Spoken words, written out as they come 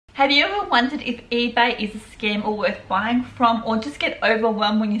Have you ever wondered if eBay is a scam or worth buying from, or just get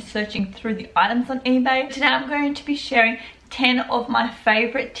overwhelmed when you're searching through the items on eBay? Today I'm going to be sharing 10 of my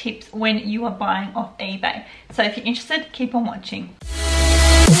favorite tips when you are buying off eBay. So if you're interested, keep on watching.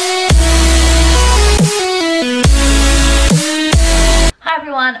 Hi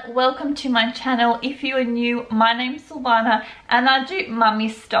everyone, welcome to my channel. If you are new, my name's Silvana and I do mummy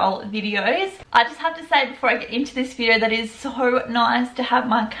style videos. I just have to say before I get into this video that it is so nice to have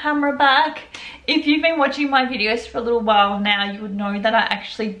my camera back. If you've been watching my videos for a little while now, you would know that I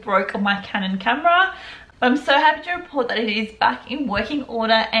actually broke my Canon camera. I'm so happy to report that it is back in working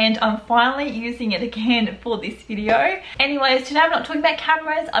order and I'm finally using it again for this video. Anyways, today I'm not talking about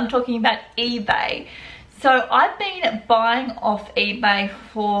cameras, I'm talking about eBay. So I've been buying off eBay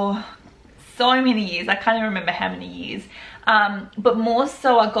for so many years, I can't even remember how many years. But more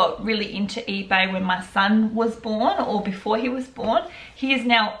so I got really into eBay when my son was born, or before he was born. He is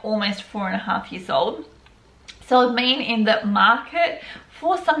now almost 4.5 years old. So I've been in the market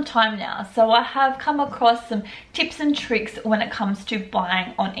for some time now, so I have come across some tips and tricks when it comes to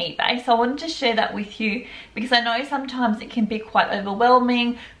buying on eBay. So I wanted to share that with you because I know sometimes it can be quite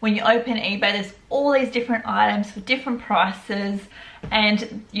overwhelming when you open eBay. There's all these different items for different prices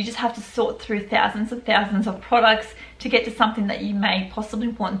and you just have to sort through thousands and thousands of products to get to something that you may possibly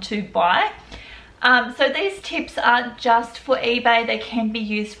want to buy. So these tips aren't just for eBay, they can be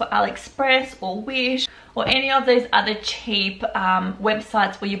used for AliExpress or Wish or any of those other cheap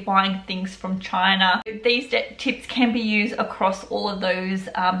websites where you're buying things from China. These tips can be used across all of those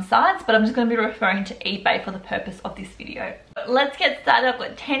sites, but I'm just going to be referring to eBay for the purpose of this video. Let's get started. I've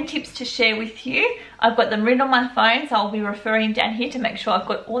got 10 tips to share with you. I've got them written on my phone, so I'll be referring down here to make sure I've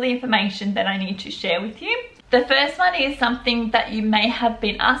got all the information that I need to share with you. The first one is something that you may have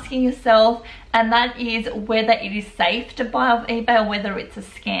been asking yourself, and that is whether it is safe to buy off eBay or whether it's a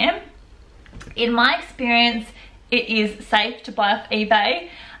scam. In my experience, it is safe to buy off eBay.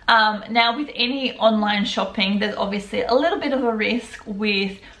 Now with any online shopping, there's obviously a little bit of a risk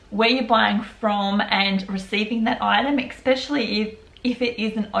with where you're buying from and receiving that item, especially if it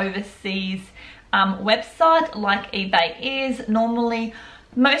is an overseas website like eBay is. Normally,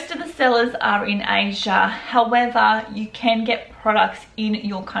 most of the sellers are in Asia, however, you can get products in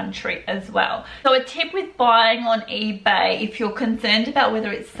your country as well. So a tip with buying on eBay, if you're concerned about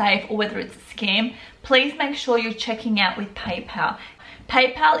whether it's safe or whether it's a scam, please make sure you're checking out with PayPal.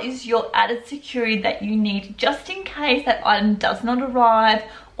 PayPal is your added security that you need just in case that item does not arrive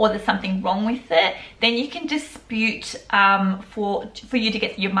or there's something wrong with it. Then you can dispute for you to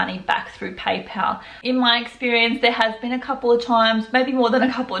get your money back through PayPal. In my experience, there has been a couple of times, maybe more than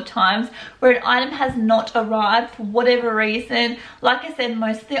a couple of times, where an item has not arrived for whatever reason. Like I said,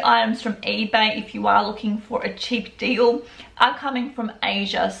 most of the items from eBay, if you are looking for a cheap deal, are coming from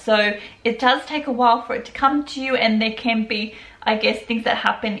Asia. So it does take a while for it to come to you, and there can be, I guess, things that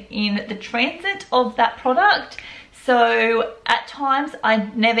happen in the transit of that product. So at times I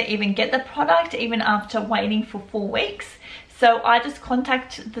never even get the product, even after waiting for 4 weeks. So I just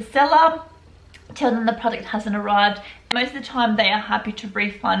contact the seller, tell them the product hasn't arrived. Most of the time they are happy to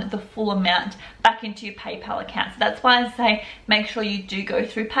refund the full amount back into your PayPal account. So that's why I say make sure you do go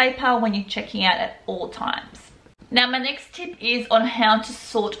through PayPal when you're checking out at all times. Now my next tip is on how to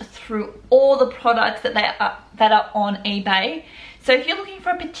sort through all the products that are on eBay. So if you're looking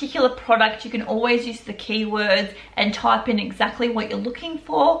for a particular product, you can always use the keywords and type in exactly what you're looking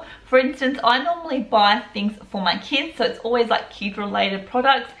for. For instance, I normally buy things for my kids, so it's always like kid related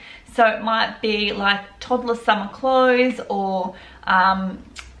products. So it might be like toddler summer clothes or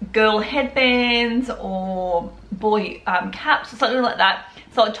girl headbands or boy caps or something like that.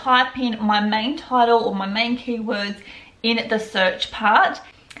 So I'll type in my main title or my main keywords in the search part.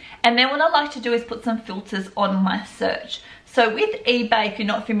 And then what I like to do is put some filters on my search. So with eBay, if you're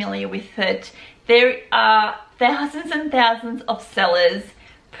not familiar with it, there are thousands and thousands of sellers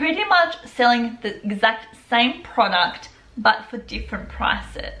pretty much selling the exact same product but for different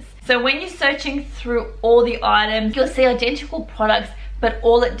prices. So when you're searching through all the items, you'll see identical products but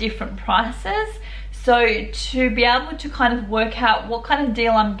all at different prices. So to be able to kind of work out what kind of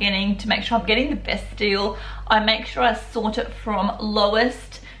deal I'm getting, to make sure I'm getting the best deal, I make sure I sort it from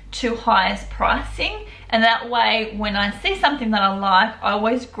lowest to highest pricing, and that way when I see something that I like, I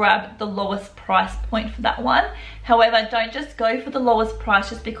always grab the lowest price point for that one. However, don't just go for the lowest price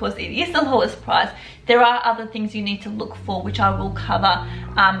just because it is the lowest price. There are other things you need to look for, which I will cover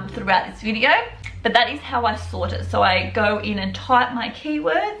throughout this video, but that is how I sort it. So I go in and type my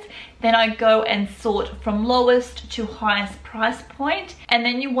keywords, then I go and sort from lowest to highest price point, and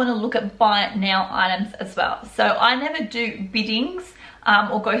then you want to look at buy it now items as well. So I never do biddings.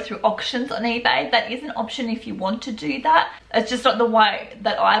 or go through auctions on eBay. That is an option if you want to do that. It's just not the way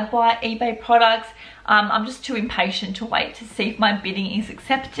that I buy eBay products. I'm just too impatient to wait to see if my bidding is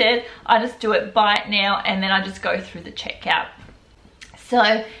accepted. I just do it, buy it now, and then I just go through the checkout.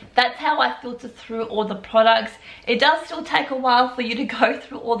 So that's how I filter through all the products. It does still take a while for you to go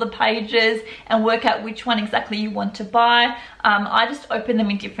through all the pages and work out which one exactly you want to buy. I just open them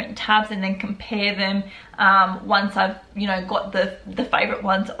in different tabs and then compare them once I've got the favorite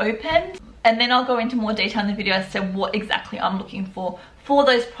ones opened. And then I'll go into more detail in the video as to what exactly I'm looking for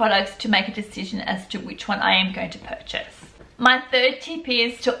those products to make a decision as to which one I am going to purchase. My third tip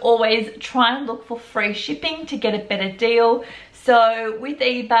is to always try and look for free shipping to get a better deal. So with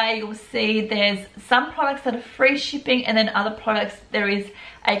eBay, you'll see there's some products that are free shipping, and then other products there is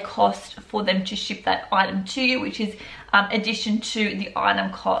a cost for them to ship that item to you, which is addition to the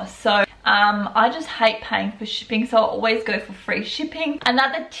item cost. So I just hate paying for shipping, so I always go for free shipping.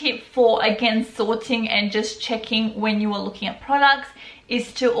 Another tip for, again, sorting and just checking when you are looking at products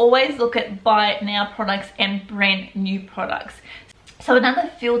is to always look at buy now products and brand new products. So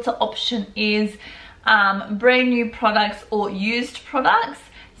another filter option is brand new products or used products.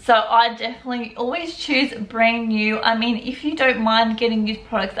 So I definitely always choose brand new. I mean, if you don't mind getting used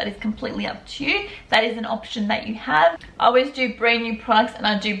products, that is completely up to you. That is an option that you have. I always do brand new products, and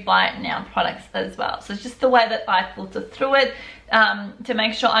I do buy it now products as well. So it's just the way that I filter through it to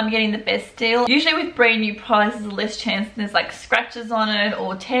make sure I'm getting the best deal. Usually with brand new products, there's less chance there's like scratches on it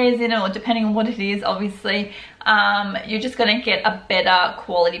or tears in it, or depending on what it is, obviously, you're just going to get a better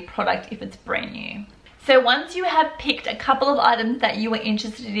quality product if it's brand new. So once you have picked a couple of items that you are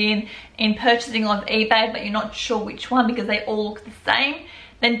interested in purchasing on eBay, but you're not sure which one because they all look the same,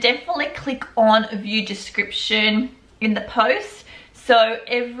 then definitely click on view description in the post. So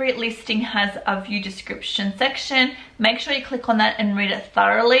every listing has a view description section. Make sure you click on that and read it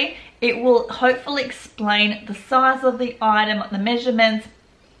thoroughly. It will hopefully explain the size of the item, the measurements,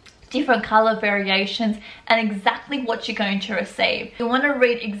 different color variations, and exactly what you're going to receive. You want to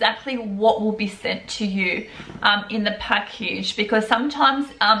read exactly what will be sent to you in the package, because sometimes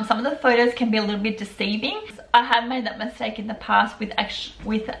some of the photos can be a little bit deceiving. I have made that mistake in the past with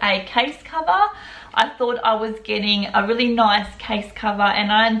a case cover. I thought I was getting a really nice case cover, and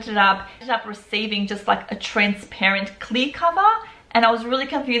I ended up receiving just like a transparent clear cover, and I was really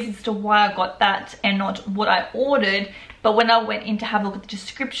confused as to why I got that and not what I ordered. But when I went in to have a look at the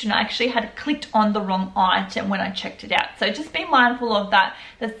description, I actually had clicked on the wrong item when I checked it out. So just be mindful of that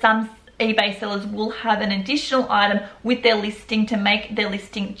some eBay sellers will have an additional item with their listing to make their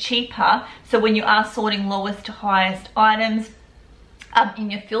listing cheaper. So when you are sorting lowest to highest items in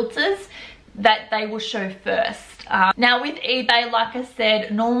your filters, that they will show first. Now with eBay, like I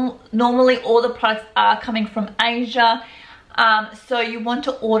said, normally all the products are coming from Asia. So you want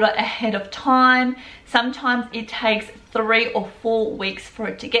to order ahead of time. Sometimes it takes 3 or 4 weeks for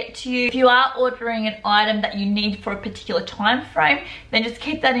it to get to you. If you are ordering an item that you need for a particular time frame, then just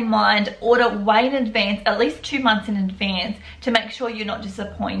keep that in mind. Order way in advance, at least 2 months in advance, to make sure you're not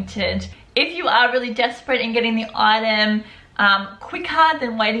disappointed. If you are really desperate in getting the item quicker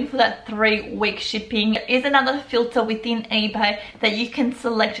than waiting for that 3-week shipping, there is another filter within eBay that you can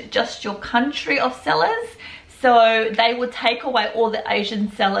select just your country of sellers. So they will take away all the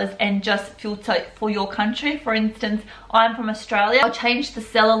Asian sellers and just filter for your country. For instance, I'm from Australia. I'll change the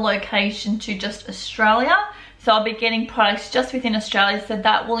seller location to just Australia. So I'll be getting products just within Australia. So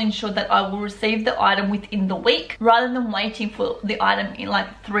that will ensure that I will receive the item within the week, rather than waiting for the item in like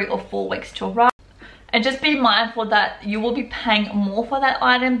 3 or 4 weeks to arrive. And just be mindful that you will be paying more for that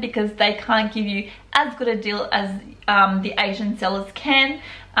item because they can't give you as good a deal as the Asian sellers can.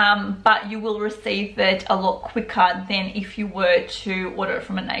 But you will receive it a lot quicker than if you were to order it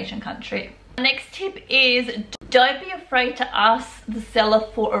from an Asian country. The next tip is don't be afraid to ask the seller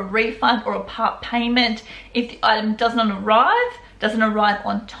for a refund or a part payment if the item doesn't arrive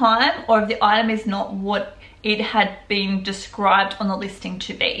on time, or if the item is not what it had been described on the listing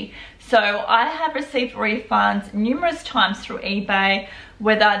to be. So I have received refunds numerous times through eBay,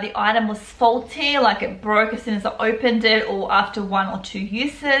 whether the item was faulty, like it broke as soon as I opened it, or after 1 or 2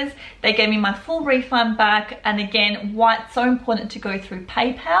 uses. They gave me my full refund back. And again, why it's so important to go through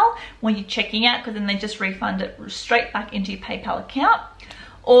PayPal when you're checking out, because then they just refund it straight back into your PayPal account.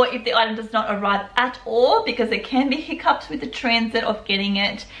 Or if the item does not arrive at all, because there can be hiccups with the transit of getting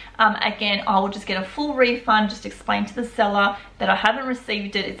it, again, I will just get a full refund. Just explain to the seller that I haven't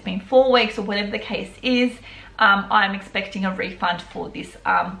received it, it's been 4 weeks, or whatever the case is. I'm expecting a refund for this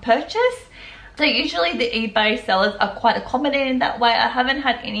purchase. So usually the eBay sellers are quite accommodating that way. I haven't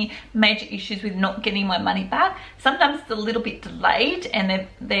had any major issues with not getting my money back. Sometimes it's a little bit delayed, and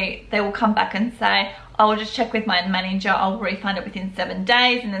they will come back and say, I will just check with my manager, I'll refund it within 7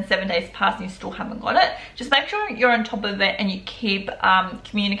 days, and then 7 days pass and you still haven't got it. Just make sure you're on top of it and you keep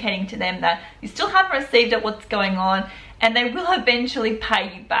communicating to them that you still haven't received it, what's going on, and they will eventually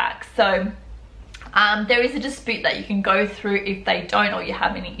pay you back. So there is a dispute that you can go through if they don't or you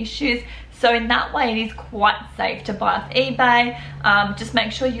have any issues. So in that way, it is quite safe to buy off eBay. Just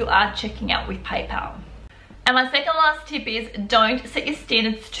make sure you are checking out with PayPal. And my second last tip is don't set your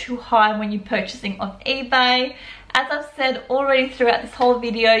standards too high when you're purchasing off eBay. As I've said already throughout this whole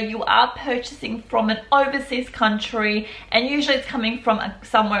video, you are purchasing from an overseas country, and usually it's coming from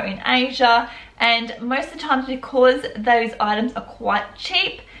somewhere in Asia. And most of the time, because those items are quite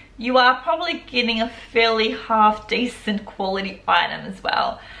cheap, you are probably getting a fairly half decent quality item as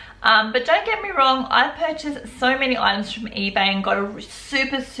well. But don't get me wrong, I've purchased so many items from eBay and got a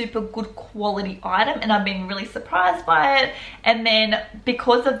super good quality item, and I've been really surprised by it. And then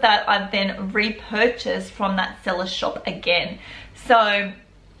because of that, I've then repurchased from that seller's shop again. So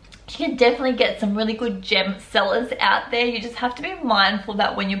you can definitely get some really good gem sellers out there. You just have to be mindful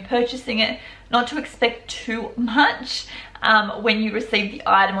that when you're purchasing it, not to expect too much when you receive the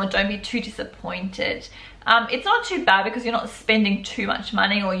item, or don't be too disappointed. It's not too bad because you're not spending too much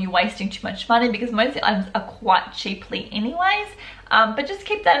money or you're wasting too much money, because most of the items are quite cheaply anyways. But just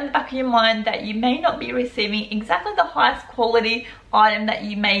keep that in the back of your mind that you may not be receiving exactly the highest quality item that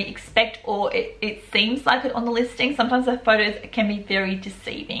you may expect, or it seems like it on the listing. Sometimes the photos can be very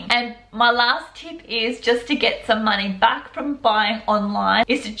deceiving. And my last tip is just to get some money back from buying online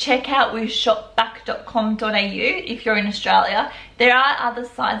is to check out with shopback.com.au if you're in Australia. There are other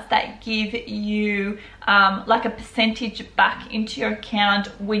sites that give you like a percentage back into your account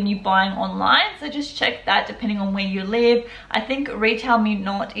when you're buying online, so just check that depending on where you live. I think Retail Me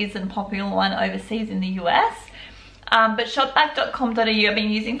Not is a popular one overseas in the US. But shopback.com.au I've been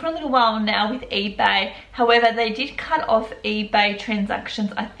using for a little while now with eBay. However, they did cut off eBay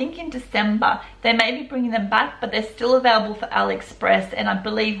transactions, I think in December. They may be bringing them back, but they're still available for AliExpress and I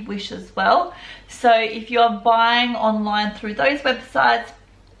believe Wish as well. So if you're buying online through those websites,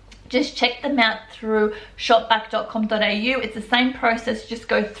 just check them out through shopback.com.au. It's the same process. Just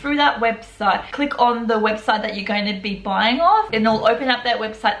go through that website, click on the website that you're going to be buying off, and it'll open up that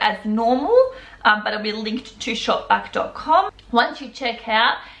website as normal, but it'll be linked to shopback.com. Once you check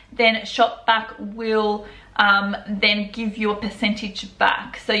out, then Shopback will then give you a percentage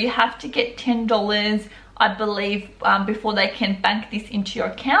back. So you have to get $10, I believe, before they can bank this into your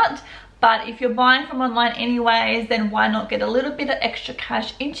account. But if you're buying from online anyways, then why not get a little bit of extra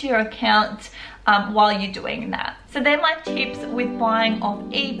cash into your account while you're doing that. So they're my tips with buying off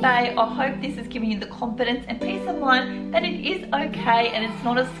eBay. I hope this is giving you the confidence and peace of mind that it is okay and it's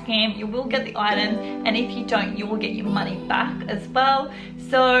not a scam. You will get the items, and if you don't, you will get your money back as well.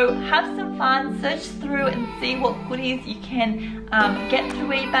 So have some fun, search through and see what goodies you can get through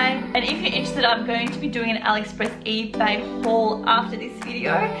eBay. And if you're interested, I'm going to be doing an AliExpress eBay haul after this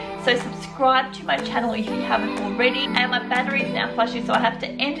video. So subscribe to my channel if you haven't already. And my battery is now flashy, so I have to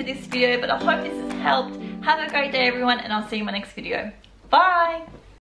end this video, but I hope this has helped. Have a great day everyone, and I'll see you in my next video. Bye!